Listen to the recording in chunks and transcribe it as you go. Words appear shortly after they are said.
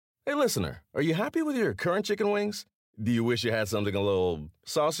Hey, listener, are you happy with your current chicken wings? Do you wish you had something a little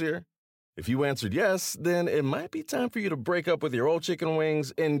saucier? If you answered yes, then it might be time for you to break up with your old chicken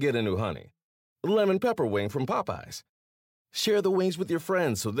wings and get a new honey. Lemon pepper wing from Popeyes. Share the wings with your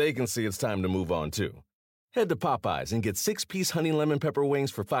friends so they can see it's time to move on too. Head to Popeyes and get 6-piece honey lemon pepper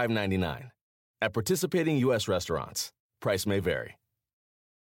wings for $5.99. At participating U.S. restaurants. Price may vary.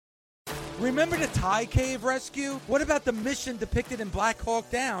 Remember the Thai cave rescue? What about the mission depicted in Black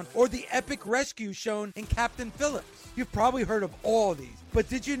Hawk Down or the epic rescue shown in Captain Phillips? You've probably heard of all these, but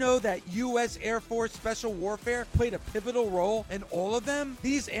did you know that U.S. Air Force Special Warfare played a pivotal role in all of them?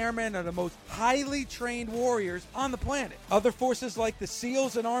 These airmen are the most highly trained warriors on the planet. Other forces like the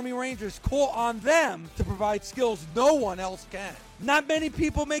SEALs and Army Rangers call on them to provide skills no one else can. Not many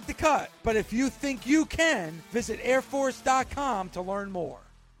people make the cut, but if you think you can, visit airforce.com to learn more.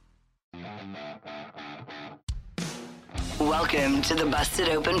 Welcome to the Busted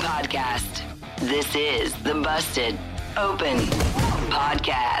Open Podcast. This is the Busted Open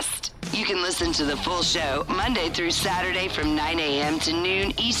Podcast. You can listen to the full show Monday through Saturday from 9 a.m. to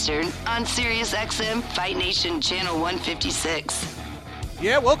noon Eastern on SiriusXM Fight Nation Channel 156.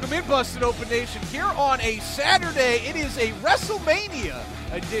 Yeah, welcome in, Busted Open Nation. Here on a Saturday, it is a WrestleMania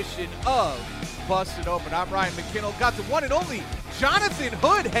edition of Busted Open. I'm Ryan McKinnell. Got the one and only Jonathan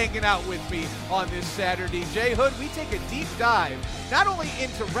Hood hanging out with me on this Saturday. Jay Hood, we take a deep dive not only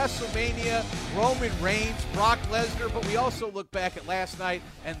into WrestleMania, Roman Reigns, Brock Lesnar, but we also look back at last night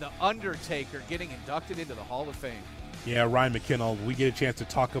and The Undertaker getting inducted into the Hall of Fame. Yeah, Ryan McKinnell, we get a chance to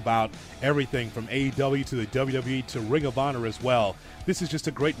talk about everything from AEW to the WWE to Ring of Honor as well. This is just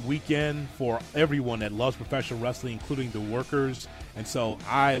a great weekend for everyone that loves professional wrestling, including the workers. And so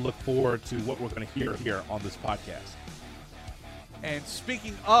I look forward to what we're going to hear here on this podcast. And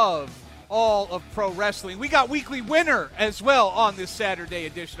speaking of all of pro wrestling, we got weekly winner as well on this Saturday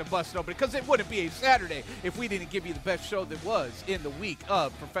edition of Busted Open, because it wouldn't be a Saturday if we didn't give you the best show that was in the week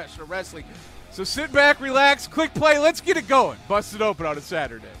of professional wrestling. So sit back, relax, click play, let's get it going. Busted Open on a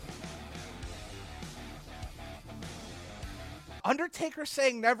Saturday. Undertaker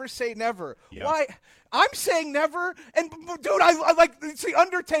saying never say never. Yep. Why? I'm saying never, and dude, I like, see,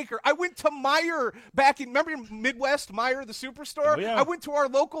 Undertaker. I went to Meijer back in, remember Midwest Meijer, the superstore? Oh, yeah. I went to our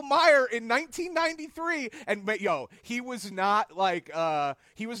local Meijer in 1993, and yo, he was not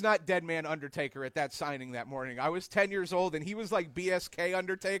Dead Man Undertaker at that signing that morning. I was 10 years old, and he was like BSK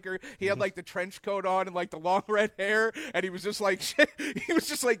Undertaker. He had like the trench coat on and like the long red hair, and he was just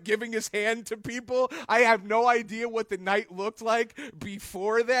like giving his hand to people. I have no idea what the night looked like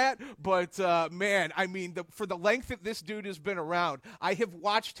before that, but man, I mean, for the length that this dude has been around, I have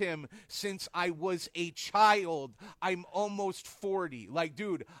watched him since I was a child. I'm almost 40. Like,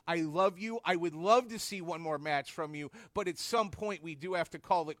 dude, I love you. I would love to see one more match from you, but at some point we do have to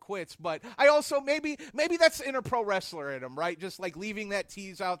call it quits. But I also, maybe that's inner pro wrestler in him, right? Just like leaving that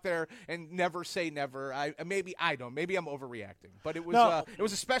tease out there and never say never. Maybe I'm overreacting, but it was a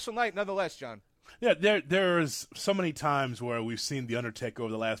special night nonetheless, John. Yeah, there's so many times where we've seen The Undertaker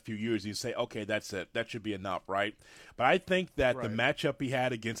over the last few years, and you say, okay, that's it. That should be enough, right? But I think that the matchup he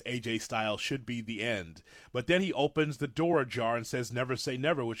had against AJ Styles should be the end. But then he opens the door ajar and says never say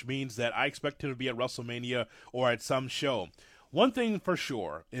never, which means that I expect him to be at WrestleMania or at some show. One thing for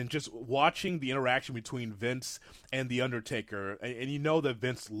sure, in just watching the interaction between Vince and The Undertaker, and you know that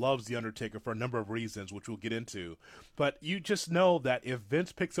Vince loves The Undertaker for a number of reasons, which we'll get into, but you just know that if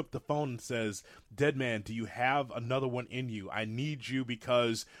Vince picks up the phone and says, Dead Man, do you have another one in you? I need you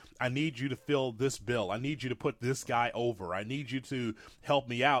because I need you to fill this bill. I need you to put this guy over. I need you to help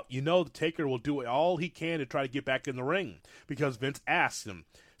me out. You know the Taker will do all he can to try to get back in the ring because Vince asked him.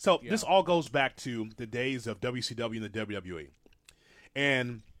 So This all goes back to the days of WCW and the WWE.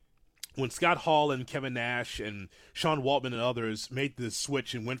 And when Scott Hall and Kevin Nash and Sean Waltman and others made the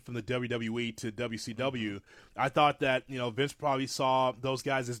switch and went from the WWE to WCW, I thought that, Vince probably saw those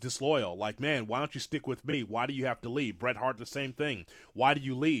guys as disloyal. Like, man, why don't you stick with me? Why do you have to leave? Bret Hart, the same thing. Why do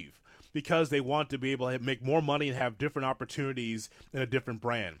you leave? Because they want to be able to make more money and have different opportunities in a different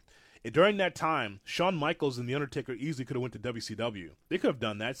brand. During that time, Shawn Michaels and The Undertaker easily could have went to WCW. They could have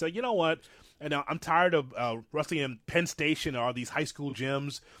done that. So, you know what? And I'm tired of wrestling in Penn Station or these high school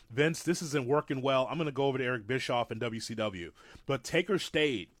gyms. Vince, this isn't working well. I'm going to go over to Eric Bischoff and WCW. But Taker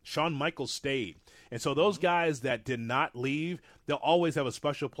stayed. Shawn Michaels stayed. And so those guys that did not leave, they'll always have a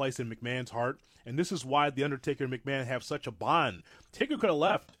special place in McMahon's heart. And this is why The Undertaker and McMahon have such a bond. Taker could have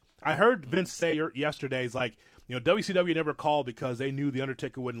left. I heard Vince say yesterday, he's like, WCW never called because they knew The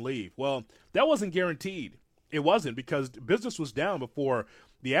Undertaker wouldn't leave. Well, that wasn't guaranteed. It wasn't, because business was down before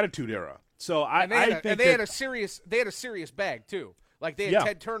the Attitude Era. So they had a serious bag too. Like they had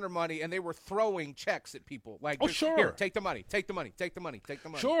Ted Turner money, and they were throwing checks at people. Like, sure, here, take the money, take the money, take the money, take the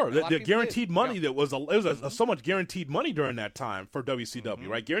money. Sure, the guaranteed money that was so much guaranteed money during that time for WCW,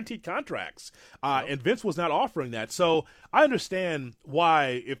 right? Guaranteed contracts, and Vince was not offering that. So I understand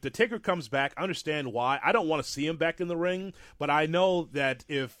why, if the Taker comes back, I understand why. I don't want to see him back in the ring, but I know that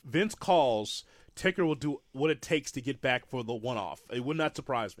if Vince calls, Taker will do what it takes to get back for the one-off. It would not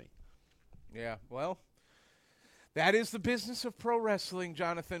surprise me. Yeah, well, that is the business of pro wrestling,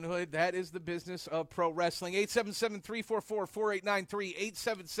 Jonathan Hood. That is the business of pro wrestling. 877-344-4893,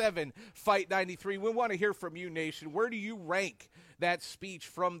 877-FIGHT-93. We want to hear from you, Nation. Where do you rank that speech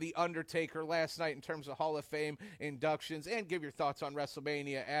from The Undertaker last night in terms of Hall of Fame inductions? And give your thoughts on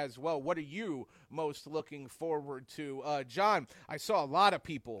WrestleMania as well. What are you most looking forward to? John, I saw a lot of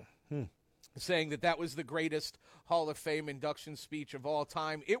people saying that was the greatest Hall of Fame induction speech of all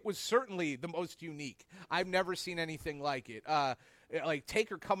time. It was certainly the most unique. I've never seen anything like it. Like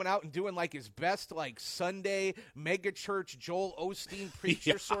Taker coming out and doing like his best like Sunday mega church Joel Osteen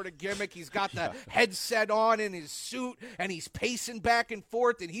preacher sort of gimmick. He's got the headset on in his suit and he's pacing back and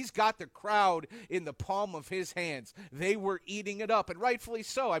forth and he's got the crowd in the palm of his hands. They were eating it up, and rightfully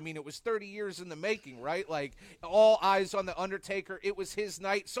so. I mean, it was 30 years in the making, right? Like all eyes on the Undertaker. It was his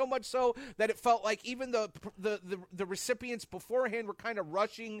night, so much so that it felt like even the recipients beforehand were kind of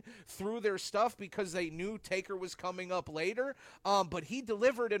rushing through their stuff because they knew Taker was coming up later. But he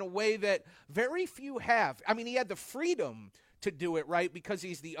delivered in a way that very few have. I mean, he had the freedom to do it, right, because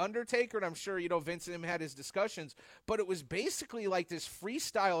he's the Undertaker, and I'm sure, Vince and him had his discussions, but it was basically like this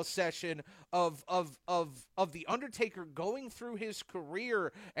freestyle session of the Undertaker going through his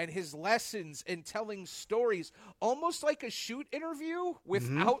career and his lessons and telling stories, almost like a shoot interview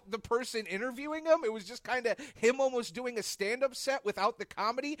without the person interviewing him. It was just kind of him almost doing a stand-up set without the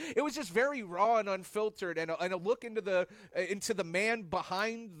comedy. It was just very raw and unfiltered, and a look into the man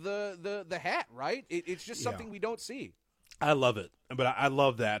behind the hat, right? It's just something we don't see. I love it, but I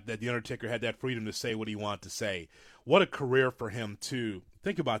love that The Undertaker had that freedom to say what he wanted to say. What a career for him, too.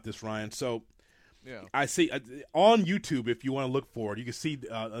 Think about this, Ryan. So I see on YouTube, if you want to look for it, you can see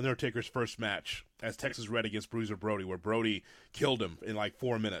Undertaker's first match as Texas Red against Bruiser Brody, where Brody killed him in like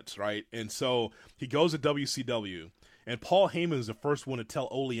 4 minutes, right? And so he goes to WCW, and Paul Heyman is the first one to tell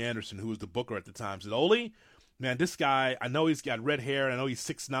Ole Anderson, who was the booker at the time, said, Ole, man, this guy, I know he's got red hair, I know he's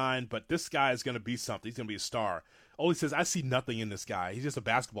 6'9", but this guy is going to be something. He's going to be a star. Ole says, I see nothing in this guy. He's just a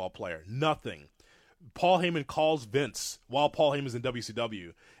basketball player. Nothing. Paul Heyman calls Vince while Paul Heyman's in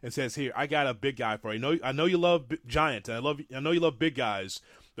WCW and says, here, I got a big guy for you. I know you love Giant, and I know you love big guys,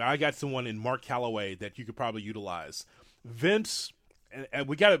 but I got someone in Mark Calloway that you could probably utilize. Vince, and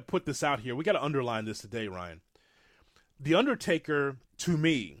we got to put this out here. We got to underline this today, Ryan. The Undertaker, to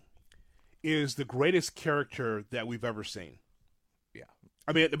me, is the greatest character that we've ever seen.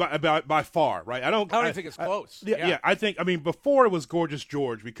 I mean, by far, right? I don't even think it's close. Yeah, I think, before it was Gorgeous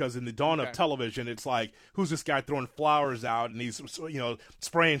George, because in the dawn of television, it's like, who's this guy throwing flowers out and he's,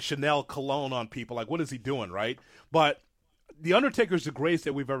 spraying Chanel cologne on people? Like, what is he doing, right? But The Undertaker is the greatest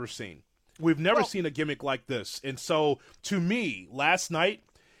that we've ever seen. We've never seen a gimmick like this. And so, to me, last night,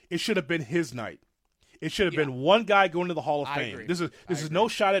 it should have been his night. It should have been one guy going to the Hall of Fame. Agree. This is no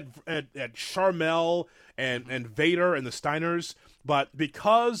shot at Sharmell and Vader and the Steiners, but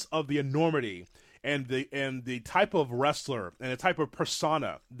because of the enormity and the type of wrestler and the type of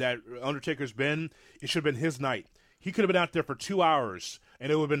persona that Undertaker's been, it should have been his night. He could have been out there for 2 hours,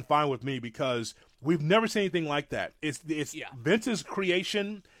 and it would have been fine with me because we've never seen anything like that. It's Vince's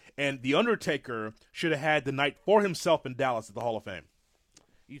creation, and The Undertaker should have had the night for himself in Dallas at the Hall of Fame.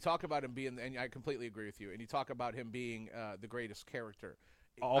 You talk about him being, and I completely agree with you, and you talk about him being the greatest character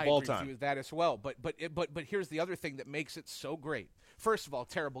of all time. I agree with you with that as well. But here's the other thing that makes it so great. First of all,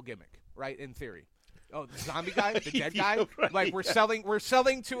 terrible gimmick, right? In theory. Oh, the zombie guy, the dead guy. Right. Like we're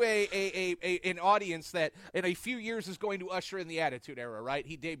selling to an audience that in a few years is going to usher in the Attitude Era, right?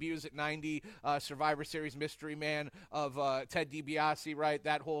 He debuts at 90, Survivor Series mystery man of Ted DiBiase, right?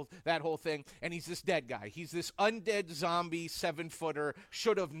 That whole thing, and he's this dead guy. He's this undead zombie 7-footer.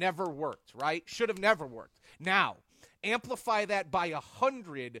 Should have never worked, right? Should have never worked. Now, amplify that by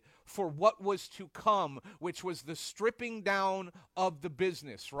 100 for what was to come, which was the stripping down of the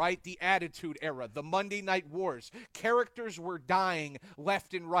business, right? The Attitude Era, the Monday Night Wars. Characters were dying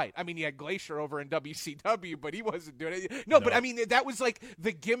left and right. I mean, you had Glacier over in WCW, but he wasn't doing it. No, but I mean, that was like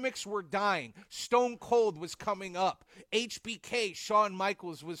the gimmicks were dying. Stone Cold was coming up. HBK, Shawn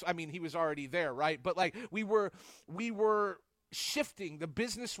Michaels was, I mean, he was already there, right? But like we were shifting. The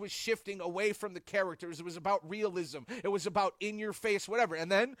business was shifting away from the characters. It was about realism. It was about in your face, whatever.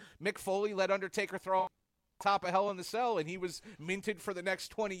 And then Mick Foley let Undertaker throw top of Hell in the Cell, and he was minted for the next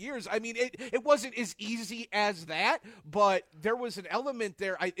 20 years. I mean, it wasn't as easy as that, but there was an element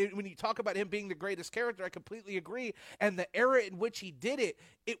there. When you talk about him being the greatest character, I completely agree. And the era in which he did it,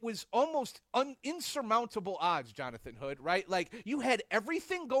 it was almost insurmountable odds, Jonathan Hood, right? Like, you had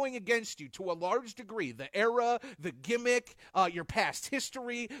everything going against you to a large degree. The era, the gimmick, your past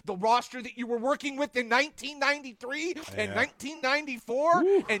history, the roster that you were working with in 1993 and 1994,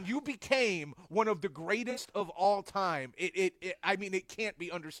 and you became one of the greatest of all time. I mean, it can't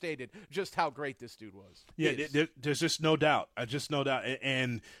be understated just how great this dude was. Yeah, there's just no doubt.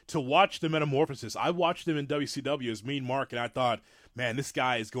 And to watch the metamorphosis, I watched him in WCW as Mean Mark, and I thought, man, this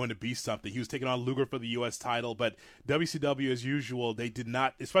guy is going to be something. He was taking on Luger for the U.S. title, but WCW, as usual, they did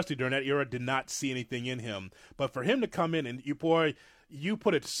not, especially during that era, did not see anything in him. But for him to come in, and you put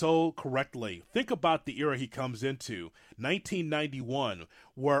it so correctly. Think about the era he comes into, 1991,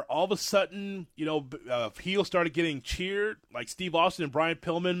 where all of a sudden, heels started getting cheered, like Steve Austin and Brian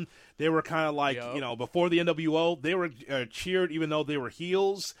Pillman. They were kind of like, before the NWO, they were cheered even though they were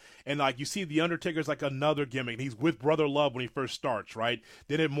heels. And like you see The Undertaker's like another gimmick. He's with Brother Love when he first starts, right?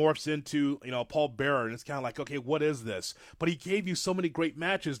 Then it morphs into, Paul Bearer, and it's kind of like, okay, what is this? But he gave you so many great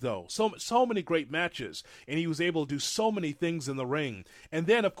matches, though. So many great matches. And he was able to do so many things in the ring. And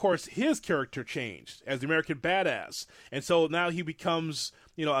then, of course, his character changed as the American Badass. And so now he becomes,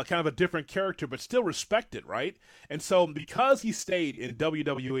 a kind of a different character, but still respected, right? And so because he stayed in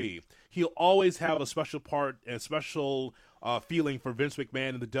WWE, he'll always have a special part and a special feeling for Vince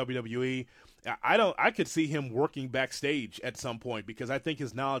McMahon in the WWE. I could see him working backstage at some point because I think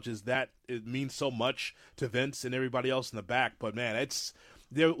his knowledge it means so much to Vince and everybody else in the back. But man,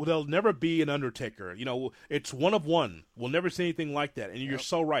 there'll never be an Undertaker. It's one of one. We'll never see anything like that. And you're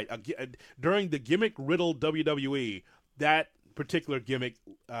so right. During the gimmick-riddled WWE, that particular gimmick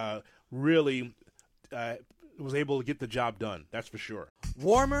really was able to get the job done. That's for sure.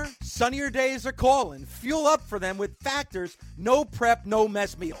 Warmer, sunnier days are calling. Fuel up for them with Factor's no prep, no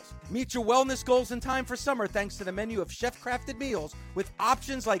mess meals. Meet your wellness goals in time for summer thanks to the menu of chef-crafted meals with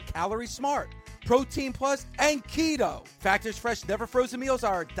options like Calorie Smart, Protein Plus, and Keto. Factor's fresh, never frozen meals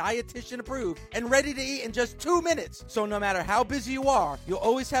are dietitian approved and ready to eat in just 2 minutes. So no matter how busy you are, you'll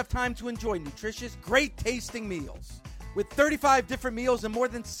always have time to enjoy nutritious, great tasting meals. With 35 different meals and more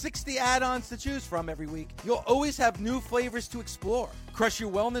than 60 add-ons to choose from every week, you'll always have new flavors to explore. Crush your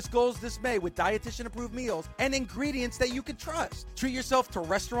wellness goals this May with dietitian-approved meals and ingredients that you can trust. Treat yourself to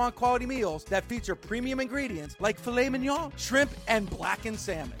restaurant-quality meals that feature premium ingredients like filet mignon, shrimp, and blackened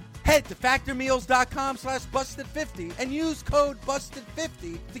salmon. Head to factormeals.com/busted50 and use code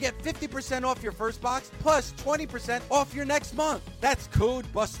busted50 to get 50% off your first box plus 20% off your next month. That's code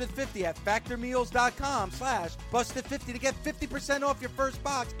busted50 at factormeals.com/busted50 to get 50% off your first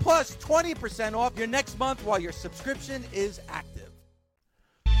box plus 20% off your next month while your subscription is active.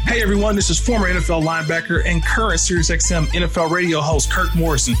 Hey everyone, this is former NFL linebacker and current SiriusXM NFL radio host Kirk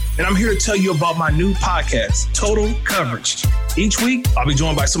Morrison, and I'm here to tell you about my new podcast, Total Coverage. Each week, I'll be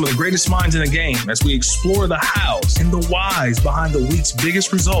joined by some of the greatest minds in the game as we explore the hows and the whys behind the week's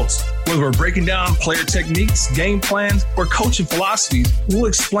biggest results. Whether we're breaking down player techniques, game plans, or coaching philosophies, we'll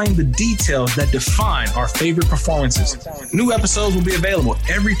explain the details that define our favorite performances. New episodes will be available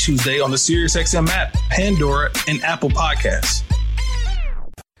every Tuesday on the SiriusXM app, Pandora, and Apple Podcasts.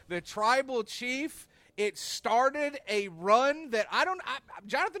 The Tribal Chief, it started a run that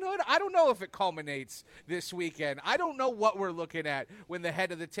Jonathan Hood, I don't know if it culminates this weekend. I don't know what we're looking at when the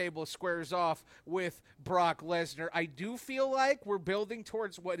head of the table squares off with Brock Lesnar. I do feel like we're building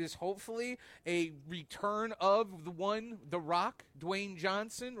towards what is hopefully a return of The Rock, Dwayne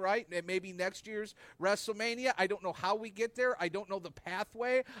Johnson, right? And maybe next year's WrestleMania. I don't know how we get there. I don't know the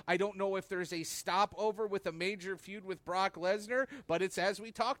pathway. I don't know if there's a stopover with a major feud with Brock Lesnar, but it's as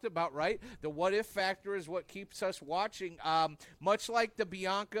we talked about, right? The what-if factor is what keeps us watching. Much like the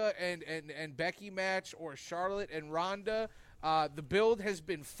Bianca and Becky match or Charlotte and Ronda, the build has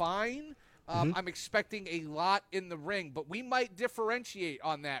been fine. I'm expecting a lot in the ring, but we might differentiate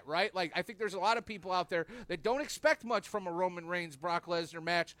on that, right? Like, I think there's a lot of people out there that don't expect much from a Roman Reigns-Brock Lesnar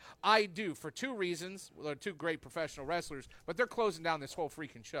match. I do, for two reasons. Well, they're two great professional wrestlers, but they're closing down this whole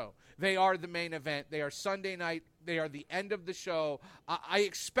freaking show. They are the main event. They are Sunday night. They are the end of the show. I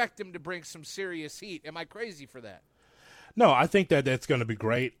expect them to bring some serious heat. Am I crazy for that? No, I think that that's going to be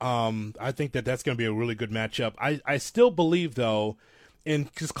great. I think that that's going to be a really good matchup. I still believe, though,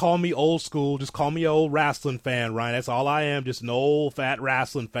 and just call me old school. Just call me an old wrestling fan, Ryan. That's all I am, just an old, fat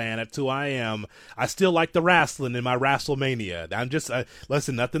wrestling fan. That's who I am. I still like the wrestling in my WrestleMania. I'm just,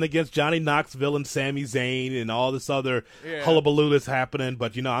 listen, nothing against Johnny Knoxville and Sami Zayn and all this other hullabaloo that's happening,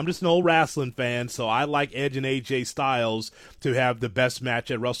 but, I'm just an old wrestling fan, so I like Edge and AJ Styles to have the best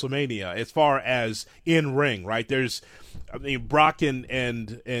match at WrestleMania as far as in-ring, right? Brock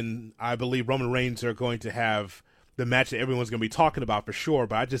and I believe Roman Reigns are going to have the match that everyone's going to be talking about for sure,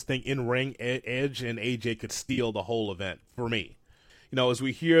 but I just think in ring, Edge and AJ could steal the whole event for me. As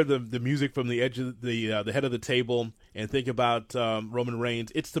we hear the music from the edge of the head of the table and think about Roman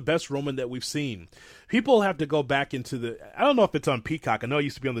Reigns, it's the best Roman that we've seen. People have to go back into I don't know if it's on Peacock. I know it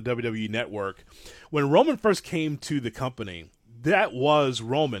used to be on the WWE Network. When Roman first came to the company, that was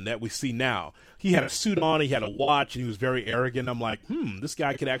Roman that we see now. He had a suit on, he had a watch, and he was very arrogant. I'm like, this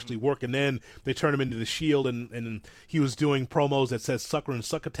guy could actually work. And then they turned him into the Shield, and he was doing promos that says Sucker and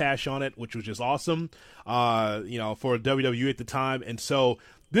Succotash on it, which was just awesome, for WWE at the time. And so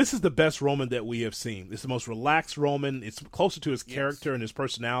this is the best Roman that we have seen. It's the most relaxed Roman. It's closer to his character and his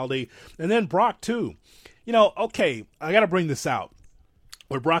personality. And then Brock, too. Okay, I got to bring this out.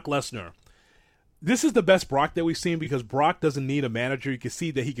 With Brock Lesnar, this is the best Brock that we've seen because Brock doesn't need a manager. You can see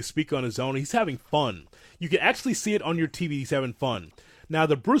that he can speak on his own. He's having fun. You can actually see it on your TV. He's having fun. Now,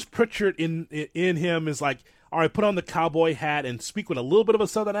 the Bruce Pritchard in him is like, all right, put on the cowboy hat and speak with a little bit of a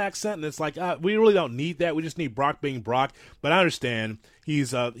southern accent. And it's like, we really don't need that. We just need Brock being Brock. But I understand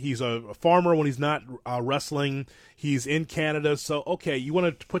he's a farmer when he's not wrestling. He's in Canada. So, okay, you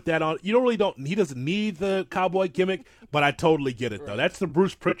want to put that on. He doesn't need the cowboy gimmick, but I totally get it, though. That's the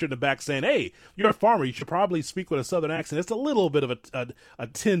Bruce Pritchard in the back saying, hey, you're a farmer. You should probably speak with a southern accent. It's a little bit of a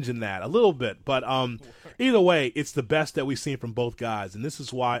tinge in that, a little bit. But either way, it's the best that we've seen from both guys. And this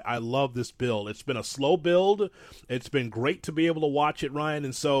is why I love this build. It's been a slow build. It's been great to be able to watch it, Ryan.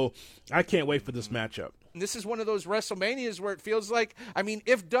 And so I can't wait for this matchup. This is one of those WrestleManias where it feels like,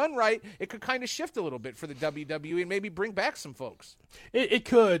 if done right, it could kind of shift a little bit for the WWE and maybe bring back some folks. It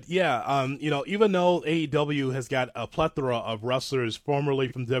could, yeah. Even though AEW has got a plethora of wrestlers formerly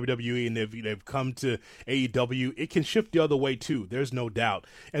from WWE and they've come to AEW, it can shift the other way too. There's no doubt.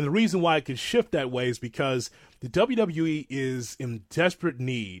 And the reason why it can shift that way is because the WWE is in desperate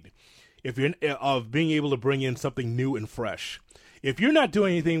need of being able to bring in something new and fresh. If you're not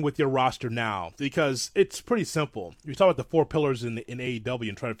doing anything with your roster now, because it's pretty simple. You talk about the four pillars in AEW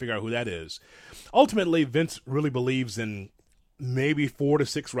and try to figure out who that is. Ultimately, Vince really believes in maybe 4 to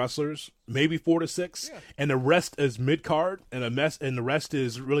 6 wrestlers, maybe 4 to 6, and the rest is mid-card, and the rest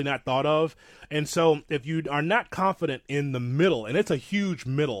is really not thought of. And so if you are not confident in the middle, and it's a huge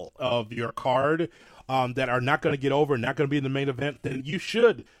middle of your card, that are not going to get over, not going to be in the main event, then you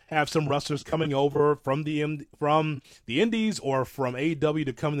should have some wrestlers coming over from the Indies or from AEW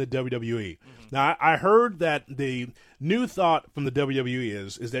to come in the WWE. Mm-hmm. Now, I heard that the new thought from the WWE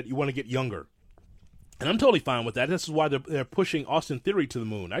is that you want to get younger. And I'm totally fine with that. This is why they're pushing Austin Theory to the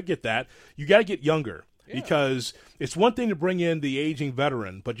moon. I get that. You got to get younger. Yeah. Because it's one thing to bring in the aging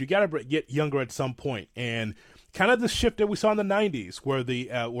veteran, but you got to get younger at some point. And kind of the shift that we saw in the 90s where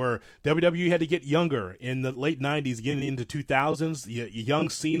where WWE had to get younger in the late 90s, getting into 2000s, young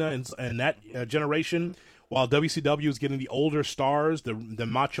Cena and that generation, while WCW is getting the older stars, the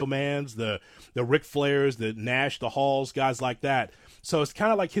Macho Mans, the Ric Flairs, the Nash, the Halls, guys like that. So it's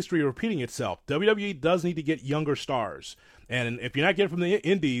kind of like history repeating itself. WWE does need to get younger stars. And if you're not getting from the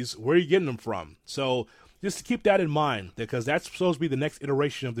Indies, where are you getting them from? So just to keep that in mind, because that's supposed to be the next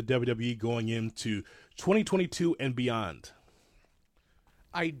iteration of the WWE going into 2022 and beyond.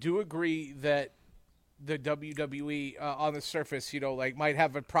 I do agree that the WWE on the surface, might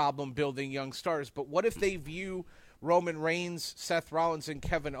have a problem building young stars. But what if they view Roman Reigns, Seth Rollins, and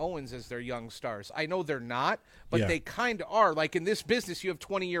Kevin Owens as their young stars? I know they're not, but they kind of are. Like in this business, you have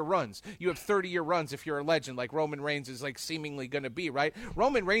 20-year runs. You have 30-year runs if you're a legend, like Roman Reigns is seemingly going to be, right?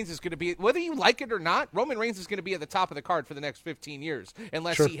 Roman Reigns is going to be, whether you like it or not, Roman Reigns is going to be at the top of the card for the next 15 years,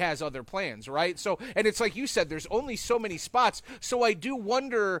 unless he has other plans, right? So, and it's like you said, there's only so many spots. So I do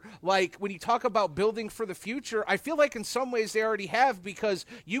wonder, when you talk about building for the future, I feel like in some ways they already have, because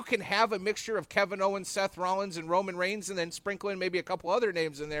you can have a mixture of Kevin Owens, Seth Rollins, and Roman Reigns, and then sprinkle in maybe a couple other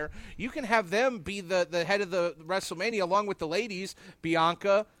names in there. You can have them be the head of the WrestleMania along with the ladies,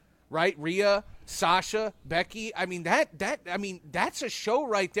 Bianca, right? Rhea, Sasha, Becky. That's a show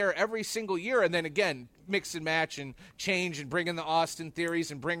right there every single year. And then again, mix and match and change and bring in the Austin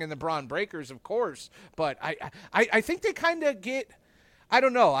Theories and bring in the Braun Breakers, of course. But I think they kind of get. I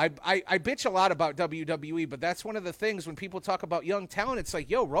don't know. I bitch a lot about WWE, but that's one of the things when people talk about young talent, it's like,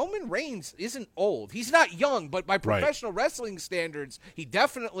 yo, Roman Reigns isn't old. He's not young, but by professional wrestling standards, he's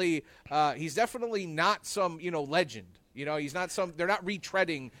definitely not some, legend. He's not they're not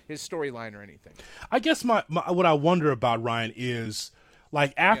retreading his storyline or anything. I guess my what I wonder about, Ryan, is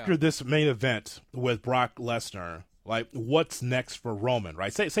like after this main event with Brock Lesnar, like what's next for Roman,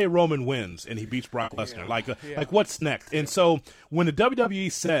 right? Say Roman wins and he beats Brock Lesnar. Like what's next? And so when the WWE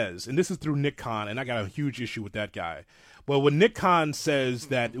says, and this is through Nick Khan, and I got a huge issue with that guy, but when Nick Khan says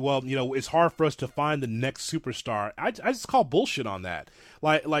that, well, it's hard for us to find the next superstar, I just call bullshit on that.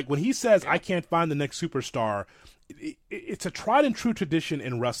 Like when he says I can't find the next superstar, it's a tried and true tradition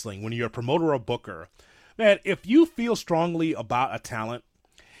in wrestling when you're a promoter or booker. Man, if you feel strongly about a talent,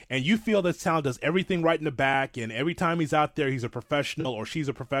 and you feel this talent does everything right in the back, and every time he's out there, he's a professional or she's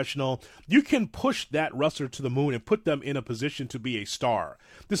a professional, you can push that wrestler to the moon and put them in a position to be a star.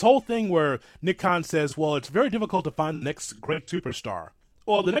 This whole thing where Nick Khan says, well, it's very difficult to find the next great superstar.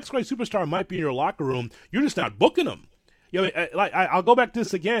 Well, the next great superstar might be in your locker room. You're just not booking them. I'll go back to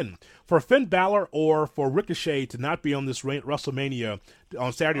this again. For Finn Balor or for Ricochet to not be on this WrestleMania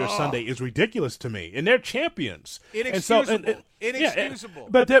on Saturday or Sunday is ridiculous to me. And they're champions. Inexcusable. Inexcusable.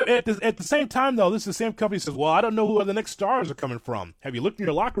 But at the same time, though, this is the same company that says, well, I don't know who the next stars are coming from. Have you looked in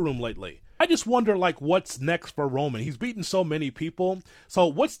your locker room lately? I just wonder, what's next for Roman? He's beaten so many people. So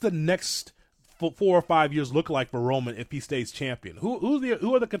what's the next 4 or 5 years look like for Roman if he stays champion? Who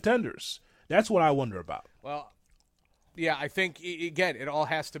are the contenders? That's what I wonder about. Well, yeah, I think, again, it all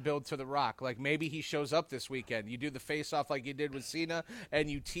has to build to The Rock. Like, maybe he shows up this weekend. You do the face-off like you did with Cena, and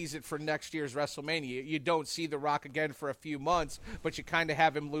you tease it for next year's WrestleMania. You don't see The Rock again for a few months, but you kind of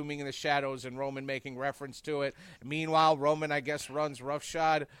have him looming in the shadows and Roman making reference to it. Meanwhile, Roman, I guess, runs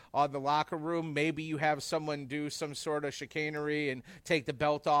roughshod on the locker room. Maybe you have someone do some sort of chicanery and take the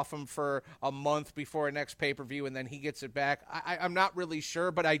belt off him for a month before a next pay-per-view, and then he gets it back. I'm not really sure,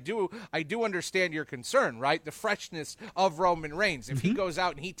 but I do understand your concern, right? The freshness of Roman Reigns. If he goes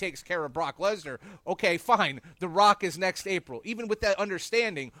out and he takes care of Brock Lesnar, okay, fine. The Rock is next April. Even with that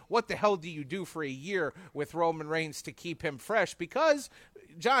understanding, what the hell do you do for a year with Roman Reigns to keep him fresh? Because,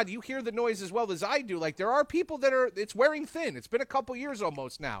 John, you hear the noise as well as I do. Like, there are people it's wearing thin. It's been a couple years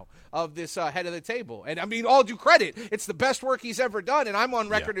almost now of this head of the table. And, I mean, all due credit, it's the best work he's ever done. And I'm on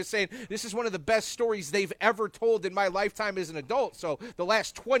record as saying this is one of the best stories they've ever told in my lifetime as an adult. So the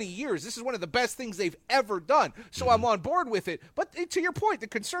last 20 years, this is one of the best things they've ever done. So I'm on board with it. But to your point, the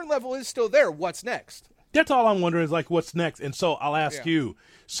concern level is still there. What's next? That's all I'm wondering is, what's next? And so I'll ask you.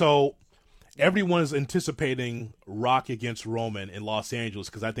 So everyone is anticipating Rock against Roman in Los Angeles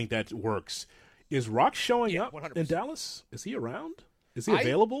because I think that works. Is Rock showing up 100%. in Dallas? Is he around? Is he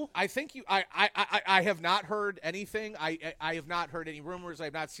available? I think I have not heard anything. I have not heard any rumors. I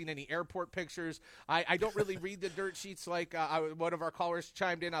have not seen any airport pictures. I don't really read the dirt sheets like one of our callers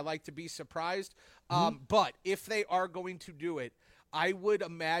chimed in. I like to be surprised. But if they are going to do it, I would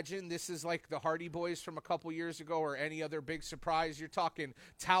imagine this is like the Hardy Boys from a couple years ago or any other big surprise. You're talking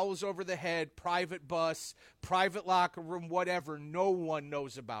towels over the head, private bus, private locker room, whatever. No one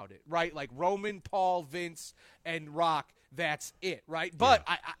knows about it, right? Like Roman, Paul, Vince, and Rock, that's it, right? But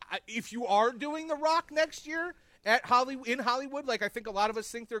if you are doing The Rock next year in Hollywood, like I think a lot of us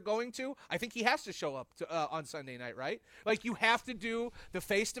think they're going to, I think he has to show up on Sunday night, right? Like you have to do the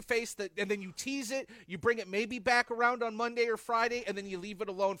face-to-face, and then you tease it, you bring it maybe back around on Monday or Friday, and then you leave it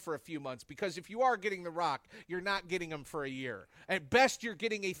alone for a few months. Because if you are getting The Rock, you're not getting him for a year. At best, you're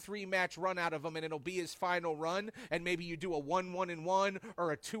getting a 3-match run out of him, and it'll be his final run, and maybe you do a 1-1-1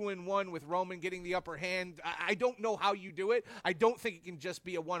 or a 2-1 with Roman getting the upper hand. I don't know how you do it. I don't think it can just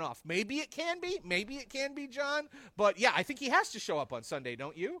be a one-off. Maybe it can be, John. But, yeah, I think he has to show up on Sunday,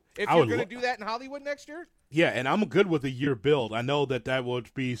 don't you? If you're going to do that in Hollywood next year? Yeah, and I'm good with a year build. I know that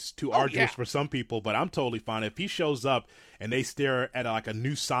would be too arduous for some people, but I'm totally fine. If he shows up and they stare at a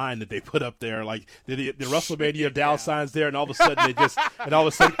new sign that they put up there, like the WrestleMania Dallas signs there, and all of a sudden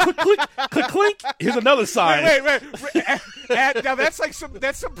click, click, click, click. Here's another sign. Wait. Now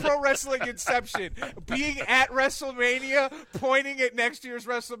that's some pro wrestling inception. Being at WrestleMania, pointing at next year's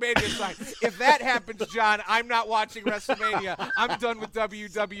WrestleMania sign. If that happens, John, I'm not watching WrestleMania. I'm done with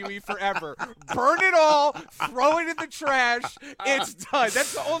WWE forever. Burn it all. Throw it in the trash. It's done.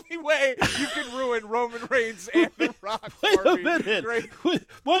 That's the only way you can ruin Roman Reigns and The Rock. Wait a minute.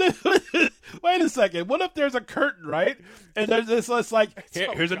 Wait a second. What if there's a curtain, right? And there's this,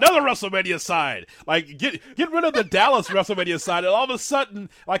 here's another WrestleMania sign. Like, get rid of the Dallas WrestleMania sign, and all of a sudden,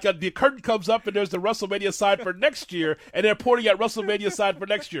 the curtain comes up, and there's the WrestleMania sign for next year, and they're pointing at WrestleMania sign for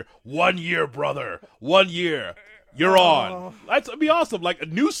next year. 1 year, brother. 1 year. You're on. That'd be awesome. Like a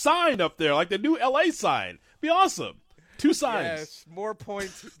new sign up there, like the new LA sign. Be awesome. 2 signs. Yes, more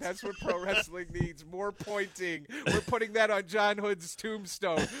pointing. That's what pro wrestling needs. More pointing. We're putting that on John Hood's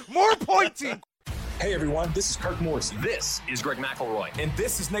tombstone. More pointing. Hey everyone, this is Kirk Morrison. This is Greg McElroy. And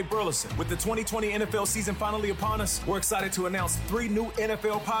this is Nate Burleson. With the 2020 NFL season finally upon us, we're excited to announce 3 new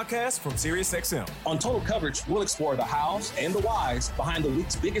NFL podcasts from SiriusXM. On Total Coverage, we'll explore the hows and the whys behind the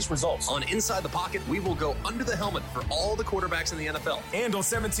week's biggest results. On Inside the Pocket, we will go under the helmet for all the quarterbacks in the NFL. And on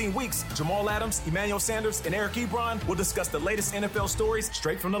 17 Weeks, Jamal Adams, Emmanuel Sanders, and Eric Ebron will discuss the latest NFL stories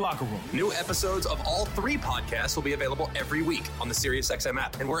straight from the locker room. New episodes of all 3 podcasts will be available every week on the SiriusXM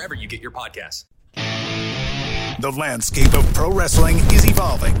app and wherever you get your podcasts. The landscape of pro wrestling is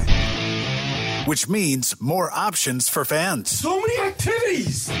evolving, which means more options for fans. So many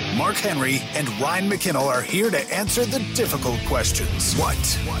activities! Mark Henry and Ryan McKinnell are here to answer the difficult questions. What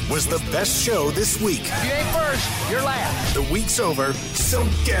was the best show this week? If you ain't first, you're last. The week's over, so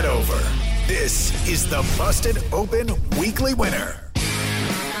get over. This is the Busted Open Weekly Winner.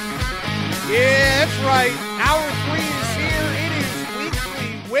 Yeah, that's right. Hour 3 is here. It is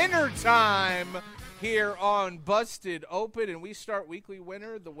weekly winner time here on Busted Open, and we start weekly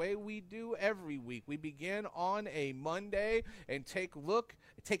winner the way we do every week. We begin on a Monday and take a look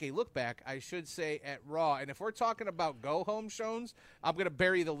back, I should say, at Raw. And if we're talking about go-home shows, I'm going to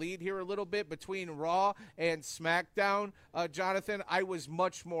bury the lead here a little bit between Raw and SmackDown. Jonathan, I was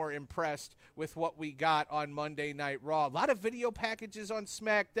much more impressed with what we got on Monday Night Raw. A lot of video packages on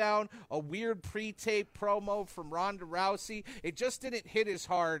SmackDown, a weird pre-tape promo from Ronda Rousey. It just didn't hit as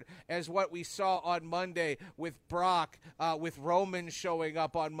hard as what we saw on Monday with Brock, with Roman showing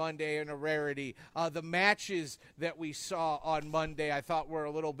up on Monday in a rarity. The matches that we saw on Monday I thought were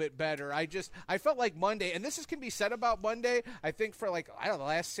a little bit better. I felt like Monday, and can be said about Monday, I think for the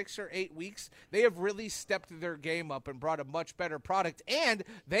last 6 or 8 weeks, they have really stepped their game up and brought a much better product, and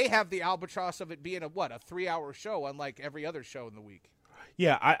they have the albatross of it being a 3-hour show, unlike every other show in the week.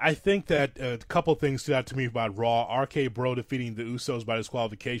 Yeah, I think that a couple things stood out to me about Raw. RK Bro defeating the Usos by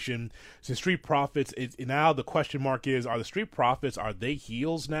disqualification. Since Street Profits, now the question mark is, are the Street Profits, are they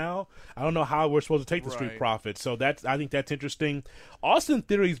heels now? I don't know how we're supposed to take the Street Profits. So I think that's interesting. Austin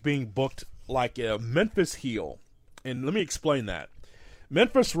Theory's being booked like a Memphis heel. And let me explain that.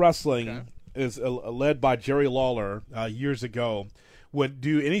 Memphis Wrestling is led by Jerry Lawler years ago. Would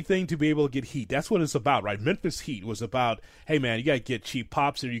do anything to be able to get heat. That's what it's about, right? Memphis Heat was about, hey, man, you got to get cheap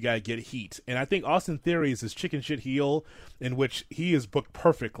pops or you got to get heat. And I think Austin Theory is this chicken shit heel in which he is booked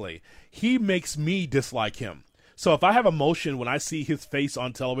perfectly. He makes me dislike him. So if I have emotion when I see his face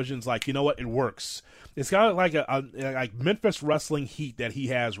on television, it's like, you know what? It works. It's kind of like like Memphis Wrestling heat that he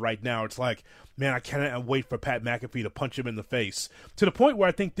has right now. It's like, man, I cannot wait for Pat McAfee to punch him in the face. To the point where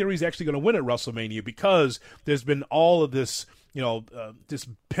I think Theory's actually going to win at WrestleMania because there's been all of this, this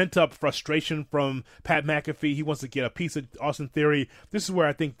pent-up frustration from Pat McAfee. He wants to get a piece of Austin Theory. This is where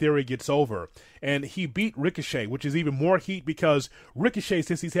I think Theory gets over. And he beat Ricochet, which is even more heat because Ricochet,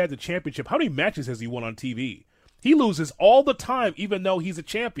 since he's had the championship, how many matches has he won on TV? He loses all the time, even though he's a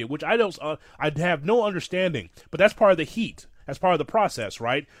champion, which I have no understanding. But that's part of the heat. That's part of the process,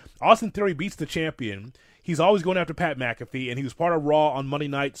 right? Austin Theory beats the champion. He's always going after Pat McAfee, and he was part of Raw on Monday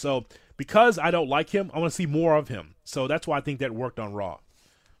night. So because I don't like him, I want to see more of him. So that's why I think that worked on Raw.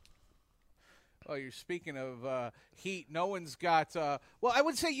 Oh, you're speaking of heat. No one's got I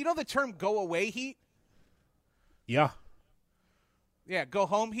would say, the term go away heat? Yeah. Yeah, go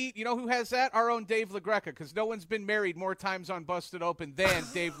home heat. You know who has that? Our own Dave LaGreca, because no one's been married more times on Busted Open than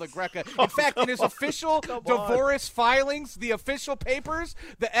Dave LaGreca. In fact, in his official divorce filings, the official papers,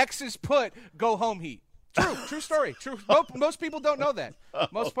 the exes put go home heat. True story. True. Most people don't know that.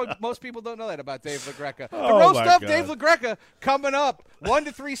 Most people don't know that about Dave LaGreca. The roast of Dave LaGreca coming up 1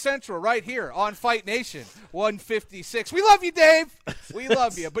 to 3 Central right here on Fight Nation 156. We love you, Dave. We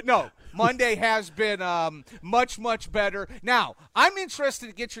love you. But no, Monday has been much, much better. Now, I'm interested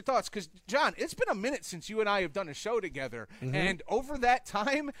to get your thoughts because, John, it's been a minute since you and I have done a show together. Mm-hmm. And over that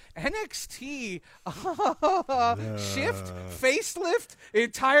time, NXT shift, facelift,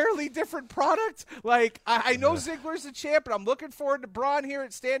 entirely different product. Like, I know Ziggler's the champ, and I'm looking forward to Braun here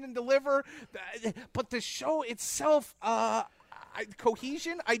at Stand and Deliver. But the show itself,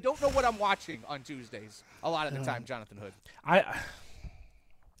 cohesion, I don't know what I'm watching on Tuesdays a lot of the time, Jonathan Hood.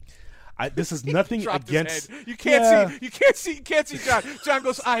 This is nothing against. You can't see John. John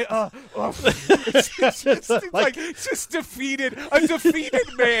goes, it's just defeated. A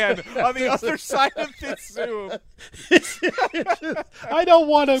defeated man on the other side of this Zoom. I don't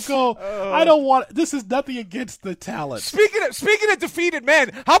want to go. I don't want. This is nothing against the talent. Speaking of defeated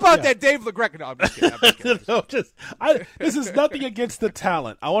men, how about that Dave LaGreca? No, I'm just kidding. This is nothing against the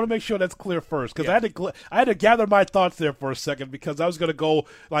talent. I want to make sure that's clear first, because I had to gather my thoughts there for a second, because I was going to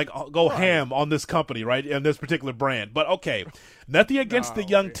go ham on this company, right, and this particular brand. But okay, nothing against the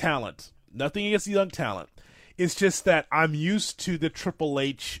young talent. Nothing against the young talent. It's just that I'm used to the Triple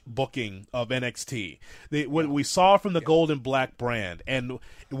H booking of NXT. What we saw from the Gold and Black brand. And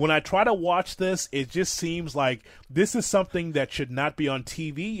when I try to watch this, it just seems like this is something that should not be on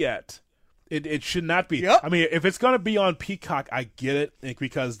TV yet. It should not be. Yep. I mean, if it's going to be on Peacock, I get it,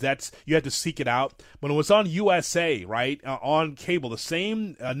 because you have to seek it out. But when it was on USA, right, on cable, the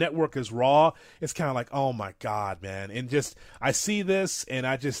same network as Raw, it's kind of like, oh my God, man. And just, I see this and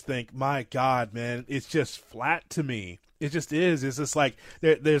I just think, my God, man, it's just flat to me. It just is. It's just like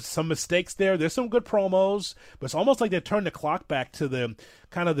there's some mistakes there. There's some good promos, but it's almost like they turned the clock back to the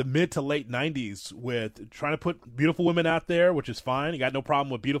kind of the mid to late 90s with trying to put beautiful women out there, which is fine. You got no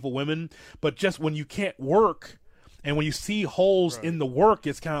problem with beautiful women. But just when you can't work and when you see holes in the work,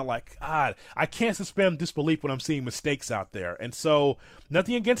 it's kind of like, God, I can't suspend disbelief when I'm seeing mistakes out there. And so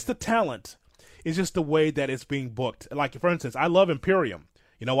nothing against the talent. It's just the way that it's being booked. Like, for instance, I love Imperium.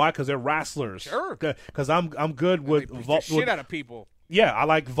 You know why? Because they're wrestlers. Sure. Because I'm good with shit out of people. Yeah, I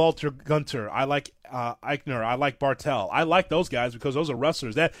like Walter Gunter. I like Eichner. I like Bartel. I like those guys because those are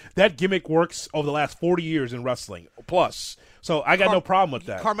wrestlers. That gimmick works over the last 40 years in wrestling. Plus, so I got no problem with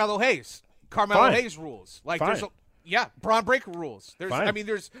that. Carmelo Hayes rules. Like Fine. Braun Breaker rules. Fine.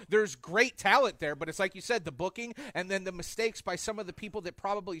 There's great talent there, but it's like you said, the booking and then the mistakes by some of the people that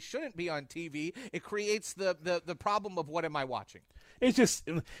probably shouldn't be on TV. It creates the problem of what am I watching? It's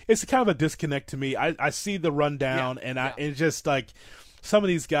kind of a disconnect to me. I see the rundown it's just like some of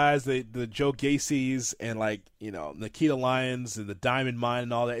these guys, the Joe Gacy's and like, you know, Nikita Lyons and the Diamond Mine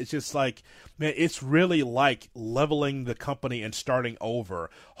and all that. It's just like, man, it's really like leveling the company and starting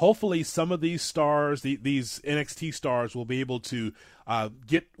over. Hopefully some of these stars, these NXT stars will be able to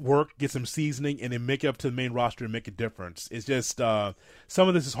get work, get some seasoning, and then make it up to the main roster and make a difference. It's just some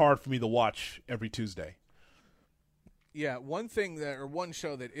of this is hard for me to watch every Tuesday. Yeah, one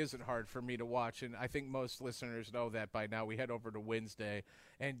show that isn't hard for me to watch, and I think most listeners know that by now, we head over to Wednesday,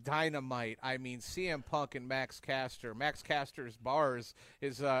 and Dynamite. I mean, CM Punk and Max Caster. Max Caster's bars,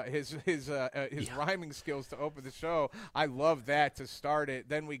 his rhyming skills to open the show. I love that to start it.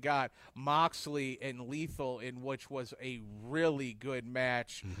 Then we got Moxley and Lethal, in which was a really good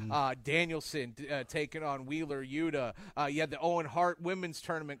match. Mm-hmm. Danielson taking on Wheeler Yuta. You had the Owen Hart women's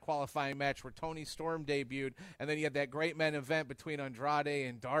tournament qualifying match where Toni Storm debuted, and then you had that great men event between Andrade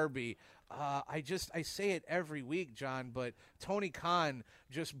and Darby. I say it every week, John, but Tony Khan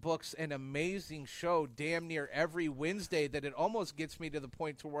just books an amazing show damn near every Wednesday that it almost gets me to the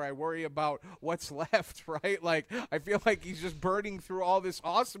point to where I worry about what's left, right? Like, I feel like he's just burning through all this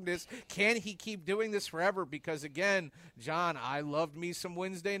awesomeness. Can he keep doing this forever? Because, again, John, I loved me some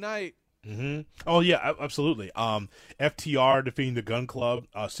Wednesday night. Mm-hmm. Oh yeah, absolutely. FTR defeating the Gun Club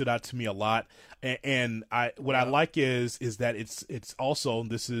stood out to me a lot, and I like is that it's also,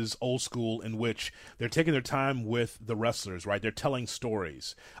 this is old school, in which they're taking their time with the wrestlers, right? They're telling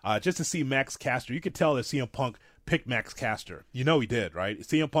stories. Just to see Max Caster, you could tell that CM Punk picked Max Caster. You know he did, right?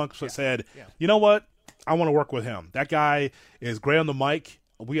 CM Punk said, you know what? I want to work with him. That guy is great on the mic.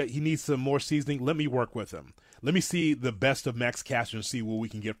 He needs some more seasoning. Let me work with him. Let me see the best of Max Caster and see what we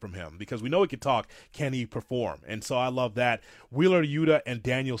can get from him, because we know he can talk. Can he perform? And so I love that. Wheeler Yuta and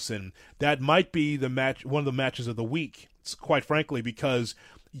Danielson, that might be one of the matches of the week, quite frankly, because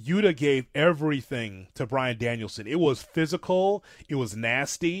Yuta gave everything to Bryan Danielson. It was physical. It was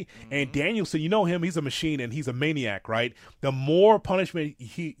nasty. Mm-hmm. And Danielson, you know him, he's a machine and he's a maniac, right? The more punishment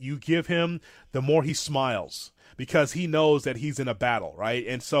you give him, the more he smiles, because he knows that he's in a battle, right?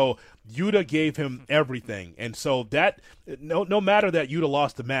 And so Yuta gave him everything. And so that, no matter that Yuta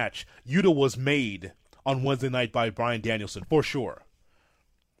lost the match, Yuta was made on Wednesday night by Bryan Danielson, for sure.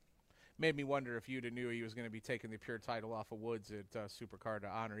 Made me wonder if Yuta knew he was going to be taking the pure title off of Woods at Supercard of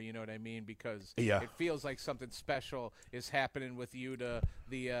Honor. You know what I mean? Because it feels like something special is happening with Yuta,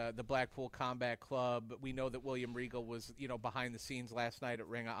 the Blackpool Combat Club. We know that William Regal was, behind the scenes last night at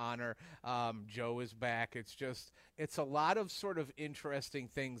Ring of Honor. Joe is back. It's a lot of sort of interesting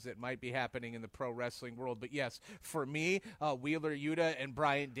things that might be happening in the pro wrestling world. But yes, for me, Wheeler Yuta and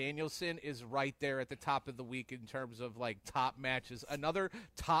Bryan Danielson is right there at the top of the week in terms of like top matches. Another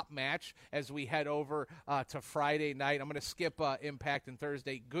top match much as we head over to Friday night. I'm going to skip Impact and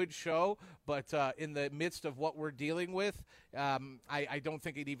Thursday. Good show, but in the midst of what we're dealing with, I don't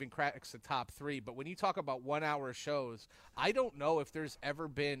think it even cracks the top 3. But when you talk about 1-hour shows, I don't know if there's ever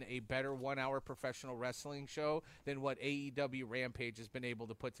been a better 1-hour professional wrestling show than what AEW Rampage has been able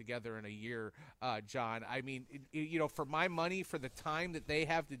to put together in a year, John. I mean, for my money, for the time that they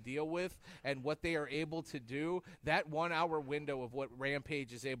have to deal with and what they are able to do, that 1-hour window of what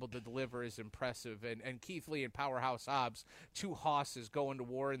Rampage is able to deliver is impressive. And Keith Lee and Powerhouse Hobbs, 2 hosses going to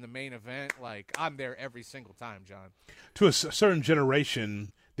war in the main event, like, I'm there every single time, John. To a certain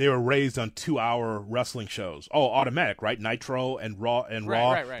generation, they were raised on 2-hour wrestling shows. Oh, automatic, right? Nitro and Raw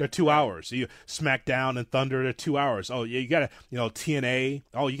right. They're 2 hours. You SmackDown and Thunder, they're 2 hours. Oh, yeah, you gotta, TNA.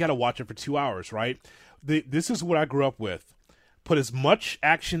 Oh, you gotta watch it for 2 hours, right? This is what I grew up with. Put as much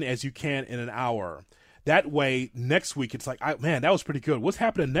action as you can in an hour. That way, next week it's like, man, that was pretty good. What's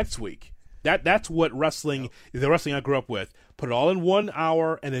happening next week? That's what the wrestling I grew up with. Put it all in 1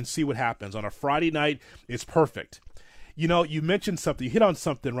 hour and then see what happens. On a Friday night, it's perfect. You mentioned something. You hit on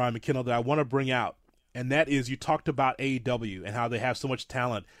something, Ryan McKinnell, that I want to bring out, and that is you talked about AEW and how they have so much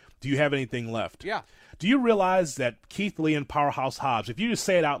talent. Do you have anything left? Yeah. Do you realize that Keith Lee and Powerhouse Hobbs, if you just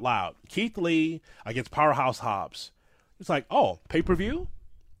say it out loud, Keith Lee against Powerhouse Hobbs, it's like, oh, pay-per-view?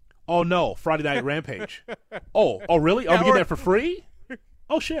 Oh, no, Friday Night Rampage. Oh, really? Oh, we get that for free?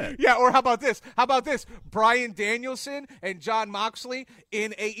 Oh, shit. Yeah, or how about this? Bryan Danielson and Jon Moxley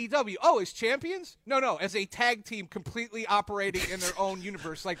in AEW. Oh, as champions? No, as a tag team completely operating in their own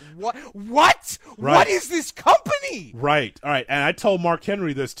universe. Like, what? Right. What is this company? Right. All right. And I told Mark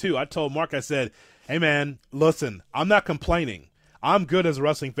Henry this, too. I told Mark, I said, hey, man, listen, I'm not complaining. I'm good as a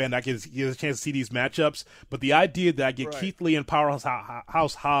wrestling fan. I get a chance to see these matchups. But the idea that I get Keith Lee and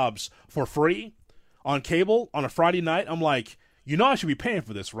Powerhouse Hobbs for free on cable on a Friday night, I'm like, I should be paying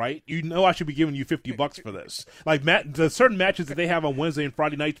for this, right? I should be giving you $50 for this. Like the certain matches that they have on Wednesday and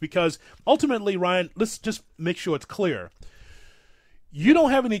Friday nights, because ultimately, Ryan, let's just make sure it's clear. You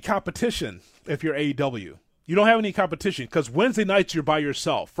don't have any competition if you're AEW. You don't have any competition because Wednesday nights you're by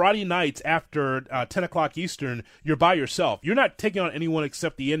yourself. Friday nights after 10 o'clock Eastern, you're by yourself. You're not taking on anyone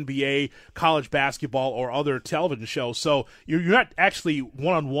except the NBA, college basketball, or other television shows. So you're not actually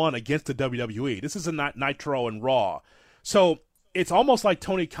one-on-one against the WWE. This is not Nitro and Raw. So it's almost like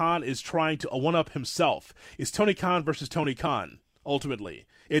Tony Khan is trying to one-up himself. It's Tony Khan versus Tony Khan, ultimately.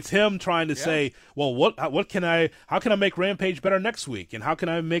 It's him trying to say, well, how can I make Rampage better next week? And how can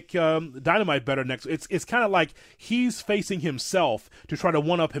I make Dynamite better next week? It's kind of like he's facing himself to try to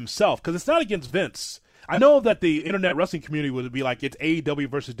one-up himself, because it's not against Vince. I know that the internet wrestling community would be like, it's AEW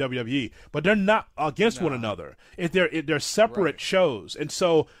versus WWE, but they're not against one another. They're separate shows. And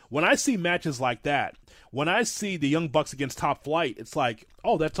so when I see matches like that, when I see the Young Bucks against Top Flight, it's like,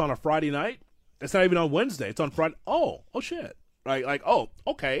 oh, that's on a Friday night? It's not even on Wednesday. It's on Friday. Oh, shit. Right? Like, oh,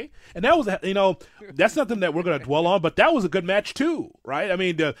 okay. And that was, that's nothing that we're going to dwell on, but that was a good match too, right? I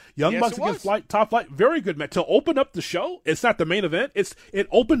mean, the Young Bucks against Top Flight, very good match. To open up the show, it's not the main event. It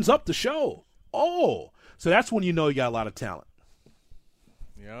opens up the show. Oh, so that's when you got a lot of talent.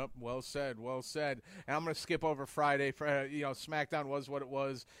 Yep, well said. And I'm going to skip over Friday. SmackDown was what it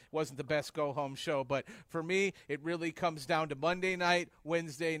was. It wasn't the best go-home show. But for me, it really comes down to Monday night,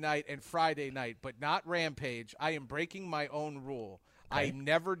 Wednesday night, and Friday night, but not Rampage. I am breaking my own rule. Okay. I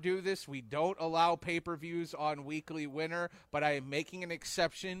never do this. We don't allow pay-per-views on Weekly Winner, but I am making an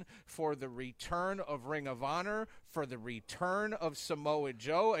exception for the return of Ring of Honor, for the return of Samoa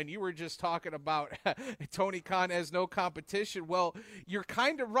Joe. And you were just talking about Tony Khan has no competition. Well, you're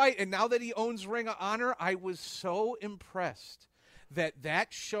kind of right. And now that he owns Ring of Honor, I was so impressed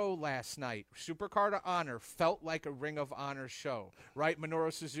that show last night, Supercard of Honor, felt like a Ring of Honor show, right?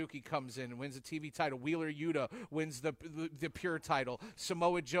 Minoru Suzuki comes in and wins the TV title. Wheeler Yuta wins the Pure title.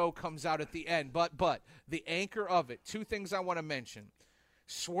 Samoa Joe comes out at the end. But the anchor of it, 2 things I want to mention.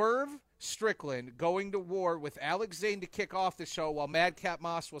 Swerve Strickland going to war with Alex Zane to kick off the show, while Madcap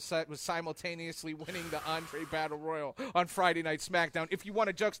Moss was simultaneously winning the Andre Battle Royal on Friday Night SmackDown. If you want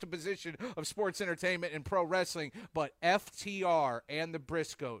a juxtaposition of sports entertainment and pro wrestling, but FTR and the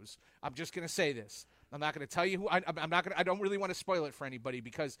Briscoes, I'm just going to say this. I'm not going to tell you who. I don't really want to spoil it for anybody,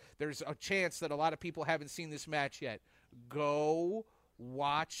 because there's a chance that a lot of people haven't seen this match yet. Go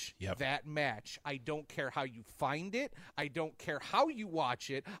watch that match. I don't care how you find it. I don't care how you watch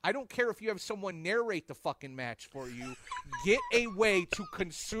it. I don't care if you have someone narrate the fucking match for you. Get a way to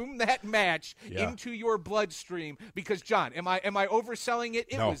consume that match into your bloodstream, because, John, am I overselling it?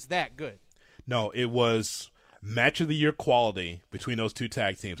 It was that good. No, it was match of the year quality between those two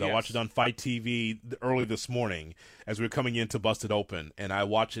tag teams. Yes. I watched it on Fight TV early this morning as we were coming into Busted Open, and I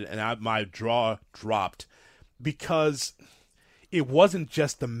watched it, and my jaw dropped because it wasn't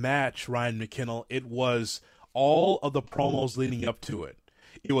just the match, Ryan McKinnell. It was all of the promos leading up to it.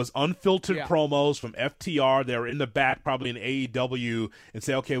 It was unfiltered promos from FTR. They were in the back, probably in AEW, and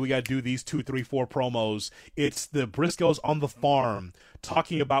say, okay, we got to do these 2, 3, 4 promos. It's the Briscoes on the farm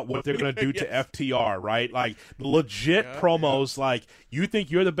talking about what they're going to do to FTR, right? Like, legit promos like, you think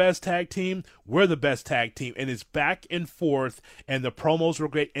you're the best tag team? We're the best tag team. And it's back and forth, and the promos were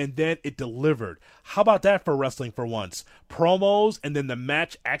great, and then it delivered. How about that for wrestling for once? Promos, and then the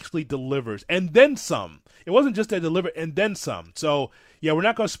match actually delivers, and then some. It wasn't just they delivered and then some. So, yeah, we're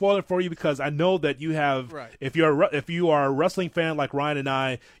not going to spoil it for you because I know that you have, if you are a wrestling fan like Ryan and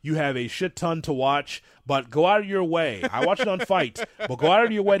I, you have a shit ton to watch, but go out of your way. I watched it on Fight, but go out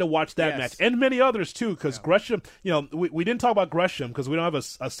of your way to watch that match and many others too, because Gresham, we didn't talk about Gresham because we don't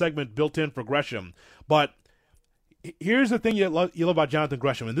have a segment built in for Gresham, but here's the thing you love about Jonathan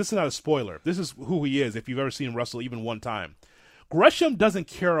Gresham, and this is not a spoiler. This is who he is if you've ever seen him wrestle even one time. Gresham doesn't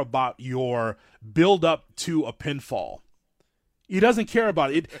care about your build-up to a pinfall. He doesn't care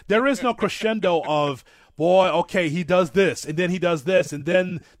about it. There is no crescendo of, boy, okay, he does this, and then he does this, and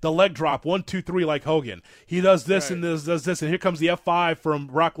then the leg drop, 1, 2, 3, like Hogan. He does this and does this, and here comes the F5 from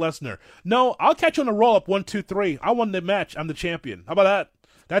Brock Lesnar. No, I'll catch you on a roll-up, 1, 2, 3. I won the match. I'm the champion. How about that?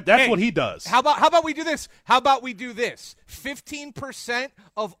 That's what he does. How about we do this? 15%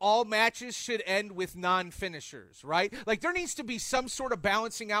 of all matches should end with non-finishers, right? Like, there needs to be some sort of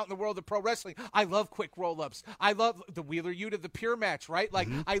balancing out in the world of pro wrestling. I love quick roll-ups. I love the Wheeler Yuta, the pure match, right? Like,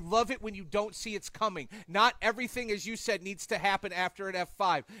 I love it when you don't see it's coming. Not everything, as you said, needs to happen after an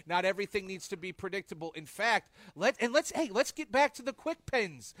F5. Not everything needs to be predictable. In fact, let's get back to the quick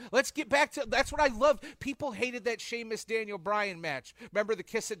pins. Let's get back to, that's what I love. People hated that Sheamus Daniel Bryan match. Remember the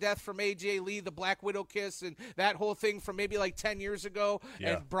kiss of death from AJ Lee, the Black Widow kiss, and that whole thing from maybe like 10 years ago,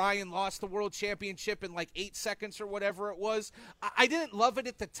 and Bryan lost the world championship in like 8 seconds or whatever it was. I didn't love it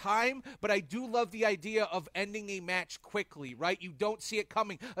at the time, but I do love the idea of ending a match quickly, right? You don't see it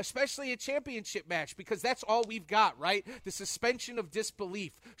coming, especially a championship match, because that's all we've got, right? The suspension of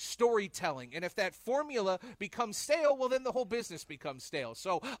disbelief, storytelling, and if that formula becomes stale, well, then the whole business becomes stale.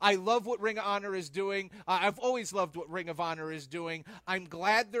 So I love what Ring of Honor is doing. I've always loved what Ring of Honor is doing. I'm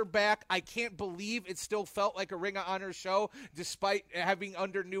glad they're back. I can't believe it still felt like a Ring of Honor show despite having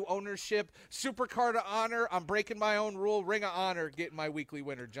under new ownership. Supercard of Honor, I'm breaking my own rule. Ring of Honor getting my weekly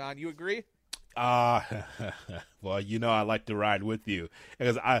winner. John, you agree? Well, I like to ride with you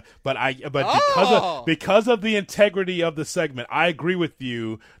because because of the integrity of the segment, I agree with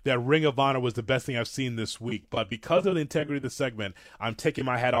you that Ring of Honor was the best thing I've seen this week. But because of the integrity of the segment, I'm taking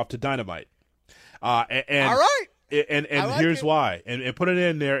my hat off to Dynamite. All right. And like here's why. And put it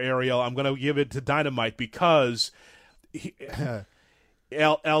in there, Ariel. I'm going to give it to Dynamite because El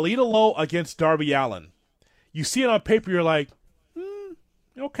Idolo against Darby Allin. You see it on paper, you're like,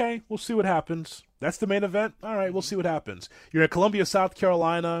 okay, we'll see what happens. That's the main event? All right, we'll see what happens. You're in Columbia, South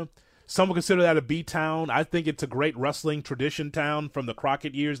Carolina. Some would consider that a B-town. I think it's a great wrestling tradition town from the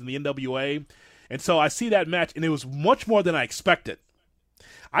Crockett years in the NWA. And so I see that match, and it was much more than I expected.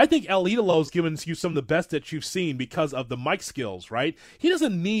 I think El Idolo's given you some of the best that you've seen because of the mic skills, right? He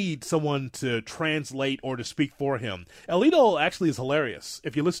doesn't need someone to translate or to speak for him. El Idolo actually is hilarious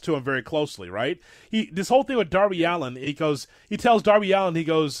if you listen to him very closely, right? This whole thing with Darby Allin, he tells Darby Allin, he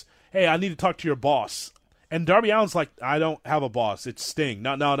goes, hey, I need to talk to your boss. And Darby Allin's like, I don't have a boss. It's Sting.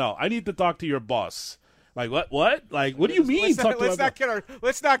 No. I need to talk to your boss. Like what? Like what do you mean? Let's not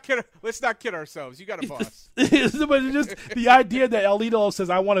kid ourselves. You got a boss. But just the idea that El Idolo says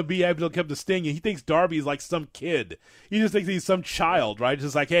I want to be able to come to Sting, and he thinks Darby is like some kid. He just thinks he's some child, right?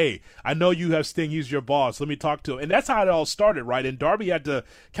 Just like, hey, I know you have Sting. He's your boss. Let me talk to him. And that's how it all started, right? And Darby had to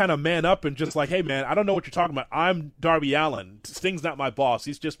kind of man up and just like, hey, man, I don't know what you're talking about. I'm Darby Allin. Sting's not my boss.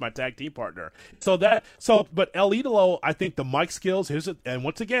 He's just my tag team partner. But El Idolo, I think the mic skills. And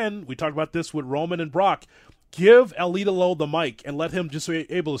once again, we talked about this with Roman and Brock. Give El Idolo the mic and let him just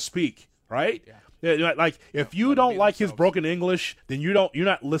be able to speak, right? Yeah. Like if you don't like his broken English, then you're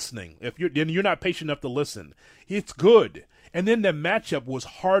not listening. Then you're not patient enough to listen. It's good. And then the matchup was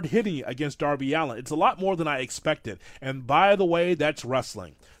hard hitting against Darby Allin. It's a lot more than I expected. And by the way, that's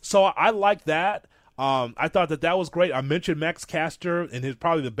wrestling. So I like that. I thought that was great. I mentioned Max Caster and his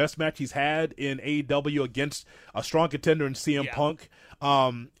probably the best match he's had in AEW against a strong contender in CM Punk.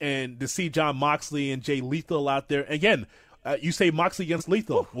 And to see Jon Moxley and Jay Lethal out there again, you say Moxley against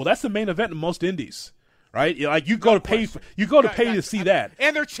Lethal. Well, that's the main event in most indies, right? Like you go to pay to see that,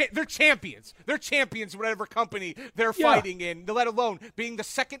 and they're champions. They're champions, whatever company they're fighting in. Let alone being the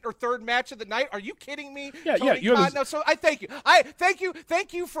second or third match of the night. Are you kidding me? No, so I thank you.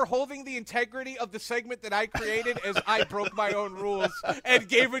 Thank you for holding the integrity of the segment that I created as I broke my own rules and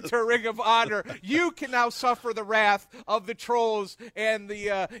gave it to Ring of Honor. You can now suffer the wrath of the trolls and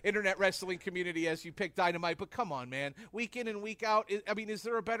the internet wrestling community as you pick Dynamite. But come on, man, week in and week out. Is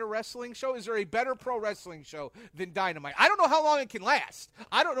there a better wrestling show? Is there a better pro wrestling show than Dynamite? I don't know how long it can last.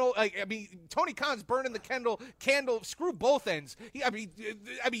 I don't know. Tony Khan's burning the candle. Screw both ends.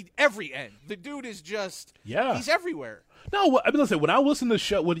 Every end. The dude is just he's everywhere. No, listen. When I listen to the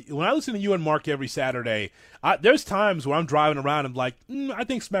show, when I listen to you and Mark every Saturday, there's times where I'm driving around and I'm like, I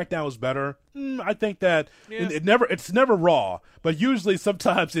think SmackDown was better. I think that it's never Raw, but usually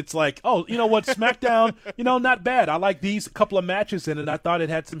sometimes it's like, oh, you know what, SmackDown, not bad. I like these couple of matches in it. I thought it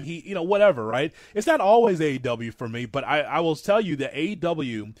had some heat, whatever, right? It's not always AEW for me, but I will tell you that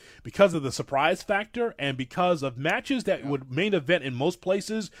AEW, because of the surprise factor and because of matches that would main event in most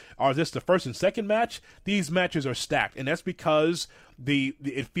places are just the first and second match, these matches are stacked, and that's because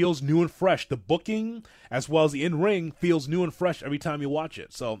it feels new and fresh. The booking as well as the in-ring feels new and fresh every time you watch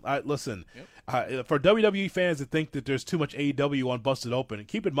it. So, listen, for WWE fans that think that there's too much AEW on Busted Open,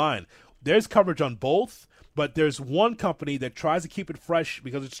 keep in mind, there's coverage on both, but there's one company that tries to keep it fresh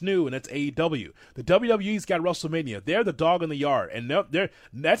because it's new, and that's AEW. The WWE's got WrestleMania. They're the dog in the yard, and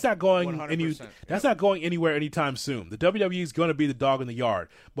that's not going not going anywhere anytime soon. The WWE is going to be the dog in the yard.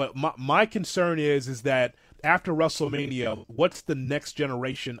 But my concern is that after WrestleMania, what's the next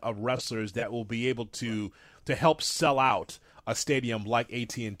generation of wrestlers that will be able to help sell out a stadium like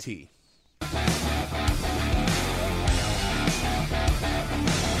AT&T?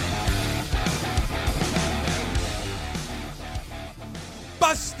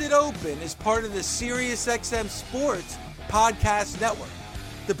 Busted Open is part of the SiriusXM Sports Podcast Network.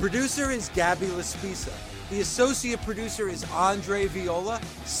 The producer is Gabby Laspisa. The associate producer is Andre Viola.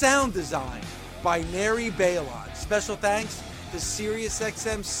 Sound design by Neri Balon. Special thanks to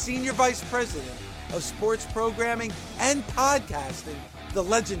SiriusXM Senior Vice President of Sports Programming and Podcasting, the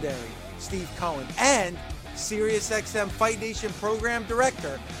legendary Steve Cohen, and SiriusXM Fight Nation Program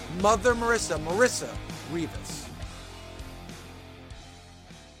Director, Mother Marissa Rivas.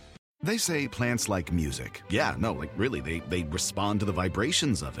 They say plants like music. Yeah, no, like really, they respond to the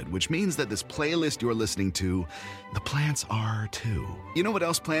vibrations of it, which means that this playlist you're listening to, the plants are too. You know what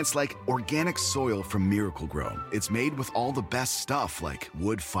else plants like? Organic soil from Miracle-Gro. It's made with all the best stuff like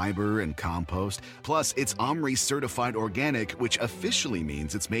wood fiber and compost. Plus, it's OMRI certified organic, which officially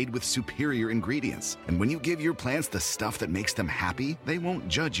means it's made with superior ingredients. And when you give your plants the stuff that makes them happy, they won't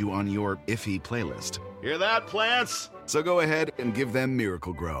judge you on your iffy playlist. Hear that, plants? So go ahead and give them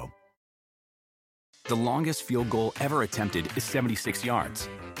Miracle-Gro. The longest field goal ever attempted is 76 yards.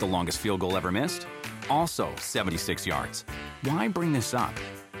 The longest field goal ever missed? Also 76 yards. Why bring this up?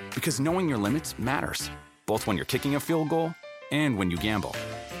 Because knowing your limits matters, both when you're kicking a field goal and when you gamble.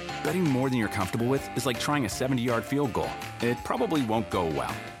 Betting more than you're comfortable with is like trying a 70-yard field goal. It probably won't go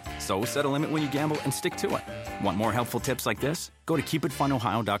well. So set a limit when you gamble and stick to it. Want more helpful tips like this? Go to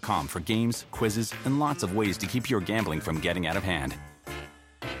keepitfunohio.com for games, quizzes, and lots of ways to keep your gambling from getting out of hand.